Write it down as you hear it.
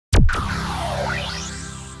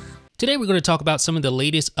Today we're going to talk about some of the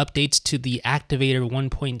latest updates to the Activator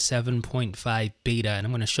 1.7.5 beta, and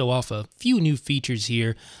I'm going to show off a few new features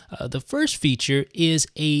here. The first feature is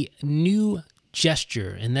a new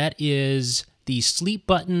gesture, and that is the sleep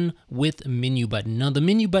button with menu button. Now the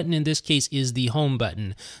menu button in this case is the home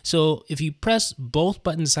button. So if you press both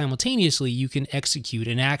buttons simultaneously, you can execute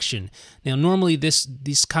an action. Now normally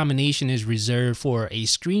this combination is reserved for a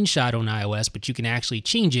screenshot on iOS, but you can actually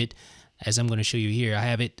change it. As I'm going to show you here, I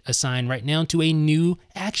have it assigned right now to a new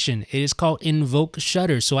action. It is called Invoke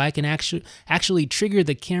Shutter, so I can actually trigger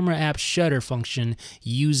the camera app shutter function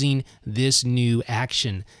using this new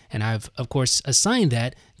action. And I've, of course, assigned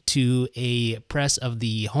that to a press of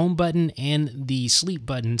the home button and the sleep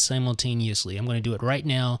button simultaneously. I'm going to do it right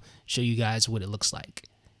now, show you guys what it looks like.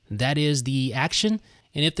 That is the action.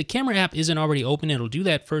 And if the camera app isn't already open, it'll do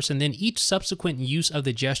that first, and then each subsequent use of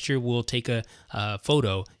the gesture will take a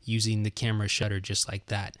photo using the camera shutter just like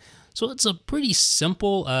that. So it's a pretty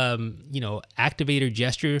simple, activator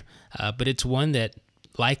gesture, but it's one that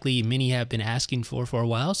likely many have been asking for a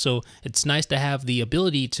while. So it's nice to have the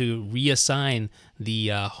ability to reassign the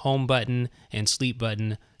home button and sleep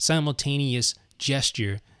button simultaneous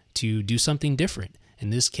gesture to do something different. In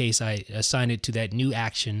this case, I assigned it to that new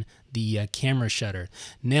action, the camera shutter.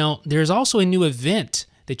 Now, there's also a new event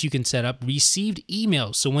that you can set up, received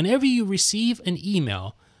emails. So whenever you receive an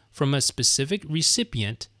email from a specific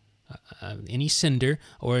recipient, any sender,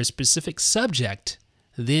 or a specific subject,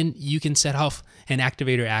 then you can set off an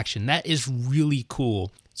activator action. That is really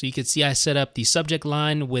cool. So you can see I set up the subject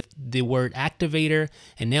line with the word activator,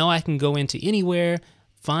 and now I can go into anywhere,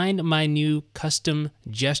 find my new custom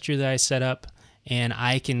gesture that I set up, and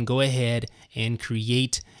I can go ahead and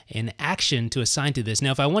create an action to assign to this.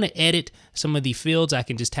 Now, if I want to edit some of the fields, I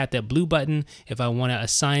can just tap that blue button. If I want to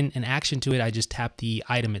assign an action to it, I just tap the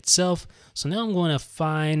item itself. So now I'm going to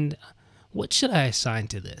find, what should I assign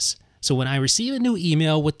to this? So when I receive a new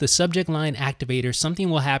email with the subject line activator, something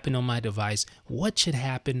will happen on my device. What should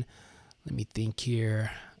happen? Let me think here.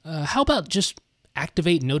 How about just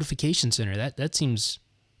activate notification center? That seems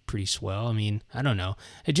pretty swell. I mean, I don't know.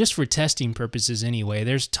 Just for testing purposes anyway.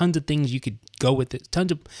 There's tons of things you could go with it,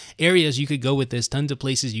 tons of areas you could go with this, tons of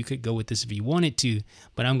places you could go with this if you wanted to,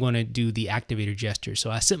 but I'm going to do the activator gesture.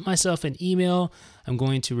 So I sent myself an email. I'm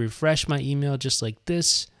going to refresh my email just like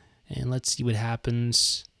this, and let's see what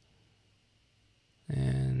happens.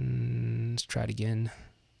 And let's try it again.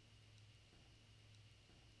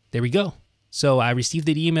 There we go. So I received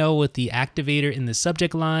an email with the activator in the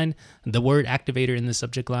subject line, the word activator in the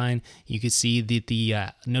subject line. You can see that the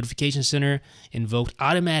notification center invoked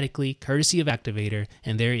automatically, courtesy of Activator,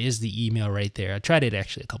 and there is the email right there. I tried it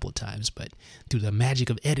actually a couple of times, but through the magic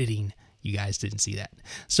of editing, you guys didn't see that.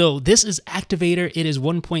 So this is Activator. It is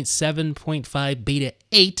 1.7.5 Beta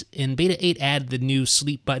 8, and Beta 8 added the new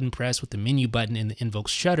sleep button press with the menu button and the invoke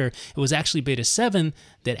shutter. It was actually Beta 7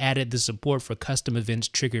 that added the support for custom events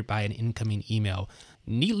triggered by an incoming email.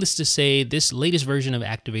 Needless to say, this latest version of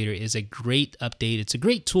Activator is a great update. It's a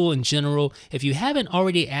great tool in general. If you haven't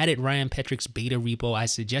already added Ryan Petrich's beta repo, I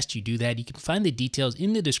suggest you do that. You can find the details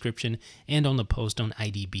in the description and on the post on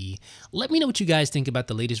IDB. Let me know what you guys think about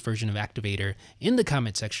the latest version of Activator in the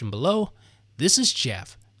comment section below. This is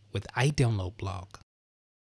Jeff with iDownloadBlog.